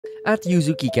At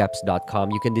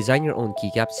YUZUKeycaps.com, you can design your own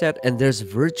keycap set, and there's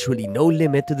virtually no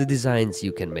limit to the designs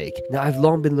you can make. Now, I've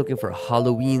long been looking for a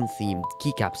Halloween-themed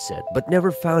keycap set, but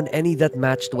never found any that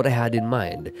matched what I had in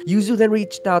mind. YUZU then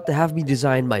reached out to have me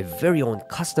design my very own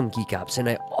custom keycaps, and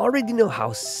I already know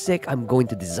how sick I'm going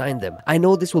to design them. I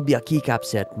know this will be a keycap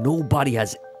set nobody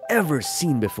has ever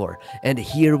seen before, and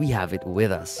here we have it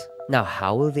with us. Now,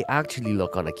 how will they actually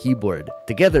look on a keyboard?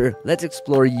 Together, let's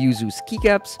explore YUZU's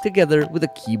keycaps together with a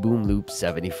Keyboom Loop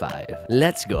 75.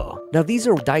 Let's go! Now, these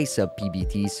are die-sub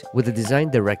PBTs with a design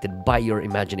directed by your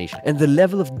imagination, and the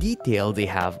level of detail they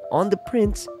have on the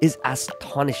prints is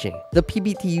astonishing. The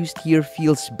PBT used here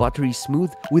feels buttery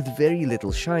smooth with very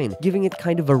little shine, giving it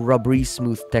kind of a rubbery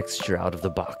smooth texture out of the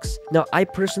box. Now, I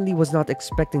personally was not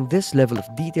expecting this level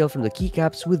of detail from the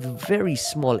keycaps with very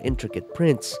small intricate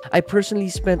prints. I personally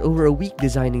spent over a week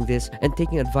designing this and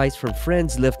taking advice from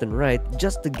friends left and right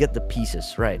just to get the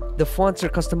pieces right. The fonts are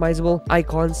customizable,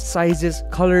 icons, sizes,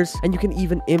 colors, and you can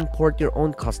even import your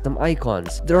own custom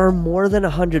icons. There are more than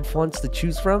 100 fonts to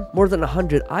choose from, more than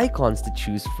 100 icons to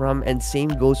choose from, and same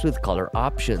goes with color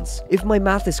options. If my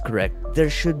math is correct, there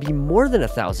should be more than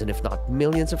 1,000 if not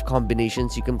millions of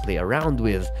combinations you can play around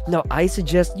with. Now, I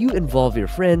suggest you involve your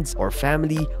friends or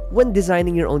family when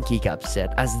designing your own keycap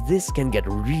set, as this can get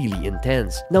really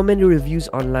intense. Now, many reviews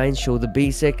online show the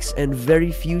basics and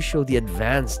very few show the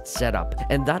advanced setup,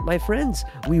 and that, my friends,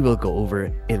 we will go over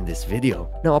in this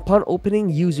video. Now, upon opening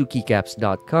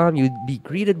YUZUKeycaps.com, you'd be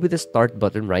greeted with a start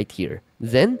button right here.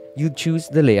 Then, you choose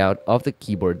the layout of the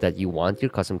keyboard that you want your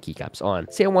custom keycaps on.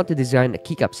 Say I want to design a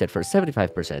keycap set for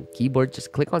 75% keyboard,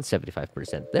 just click on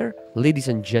 75% there. Ladies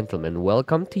and gentlemen,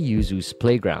 welcome to YUZU's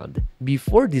playground.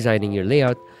 Before designing your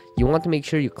layout, you want to make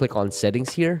sure you click on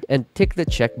settings here and tick the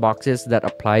checkboxes that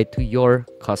apply to your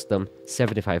custom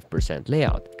 75%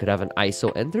 layout. You could have an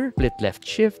ISO enter, split left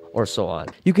shift, or so on.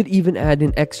 You could even add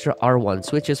in extra R1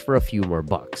 switches for a few more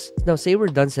bucks. Now, say we're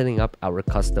done setting up our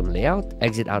custom layout,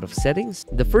 exit out of settings.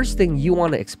 The first thing you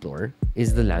want to explore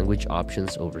is the language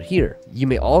options over here. You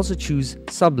may also choose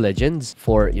Sublegends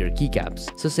for your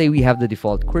keycaps. So say we have the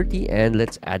default QWERTY and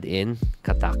let's add in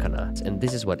katakana, and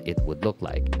this is what it would look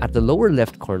like. At the lower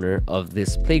left corner of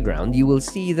this playground, you will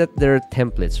see that there are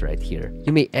templates right here.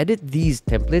 You may edit these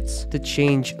templates to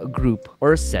change a group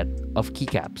or a set of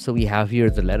keycaps. So we have here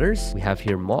the letters, we have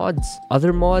here mods,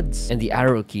 other mods, and the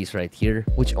arrow keys right here,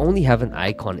 which only have an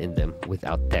icon in them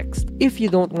without text. If you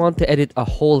don't want to edit a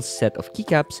whole set of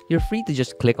keycaps, you're free to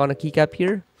just click on a keycap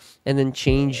here and then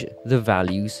change the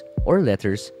values or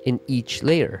letters in each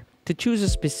layer. To choose a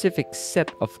specific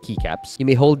set of keycaps, you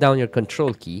may hold down your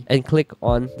control key and click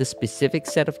on the specific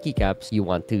set of keycaps you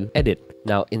want to edit.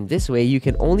 Now, in this way, you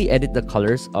can only edit the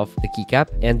colors of the keycap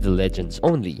and the legends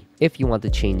only. If you want to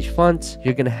change fonts,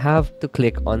 you're gonna have to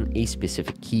click on a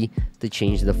specific key to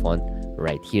change the font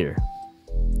right here.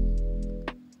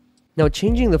 Now,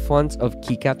 changing the fonts of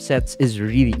keycap sets is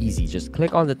really easy. Just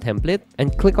click on the template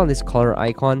and click on this color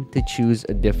icon to choose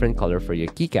a different color for your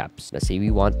keycaps. Now, say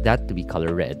we want that to be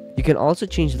color red. You can also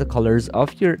change the colors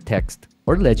of your text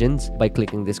or legends by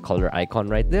clicking this color icon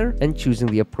right there and choosing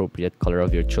the appropriate color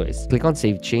of your choice. Click on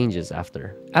Save Changes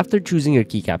after. After choosing your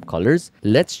keycap colors,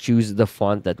 let's choose the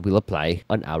font that will apply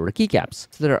on our keycaps.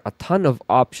 So there are a ton of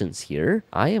options here.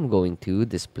 I am going to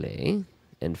display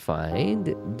and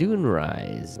find Dune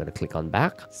Rise. I'm gonna click on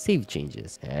back, save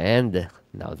changes, and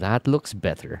now that looks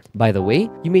better. By the way,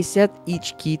 you may set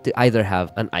each key to either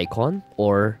have an icon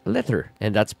or a letter,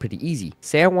 and that's pretty easy.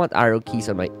 Say I want arrow keys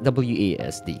on my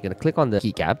WASD. Gonna click on the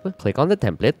keycap, click on the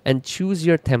template, and choose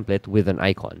your template with an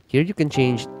icon. Here you can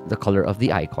change the color of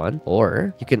the icon,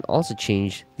 or you can also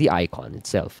change the icon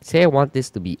itself. Say I want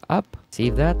this to be up,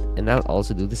 save that, and I'll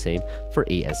also do the same for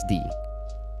ASD.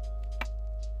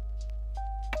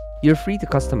 You're free to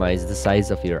customize the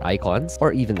size of your icons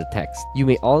or even the text. You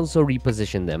may also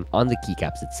reposition them on the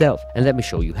keycaps itself, and let me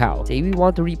show you how. Say we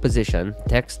want to reposition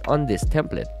text on this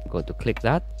template. I'm going to click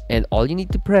that, and all you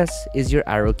need to press is your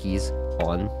arrow keys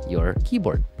on your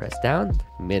keyboard. Press down,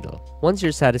 middle. Once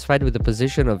you're satisfied with the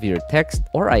position of your text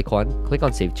or icon, click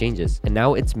on Save Changes, and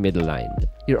now it's middle-lined.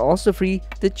 You're also free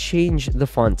to change the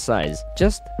font size,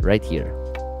 just right here.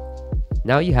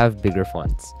 Now you have bigger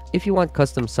fonts. If you want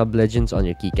custom sublegends on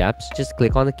your keycaps, just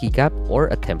click on a keycap or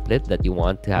a template that you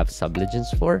want to have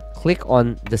sublegends for. Click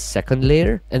on the second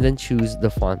layer and then choose the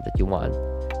font that you want.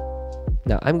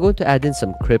 Now I'm going to add in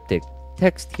some cryptic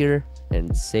text here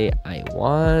and say I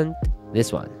want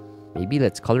this one. Maybe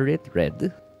let's color it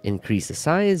red. Increase the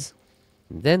size.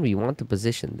 Then we want to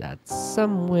position that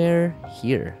somewhere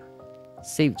here.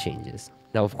 Save changes.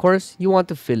 Now, of course, you want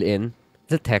to fill in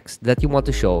the text that you want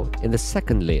to show in the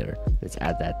second layer. Let's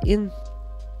add that in.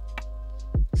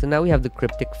 So now we have the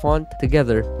cryptic font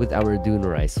together with our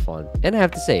Dunorize font. And I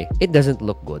have to say, it doesn't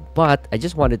look good, but I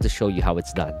just wanted to show you how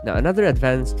it's done. Now, another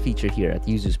advanced feature here at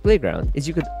YUZU's Playground is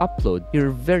you could upload your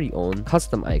very own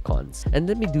custom icons. And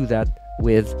let me do that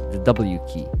with the W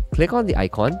key. Click on the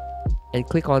icon and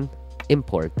click on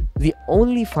import. The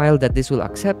only file that this will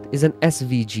accept is an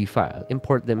SVG file.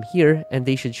 Import them here and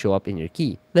they should show up in your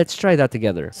key. Let's try that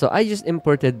together. So I just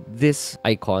imported this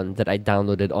icon that I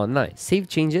downloaded online. Save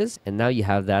changes, and now you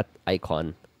have that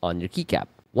icon on your keycap.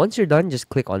 Once you're done, just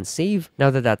click on save. Now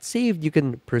that that's saved, you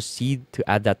can proceed to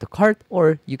add that to cart,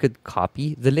 or you could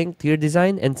copy the link to your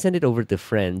design and send it over to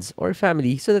friends or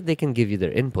family so that they can give you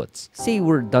their inputs. Say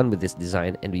we're done with this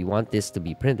design and we want this to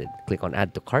be printed. Click on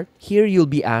add to cart. Here you'll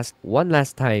be asked one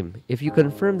last time if you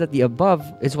confirm that the above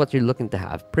is what you're looking to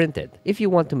have printed. If you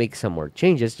want to make some more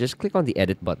changes, just click on the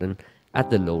edit button at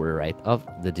the lower right of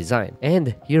the design.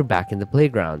 And you're back in the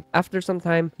playground. After some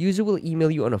time, YUZU will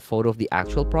email you on a photo of the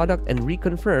actual product and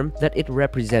reconfirm that it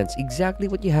represents exactly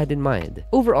what you had in mind.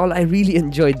 Overall, I really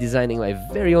enjoyed designing my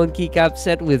very own keycap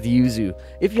set with YUZU.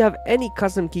 If you have any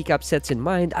custom keycap sets in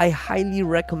mind, I highly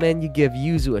recommend you give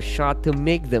YUZU a shot to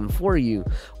make them for you.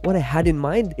 What I had in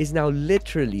mind is now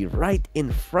literally right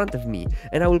in front of me,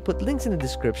 and I will put links in the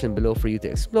description below for you to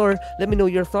explore. Let me know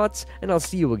your thoughts, and I'll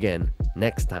see you again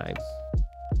next time.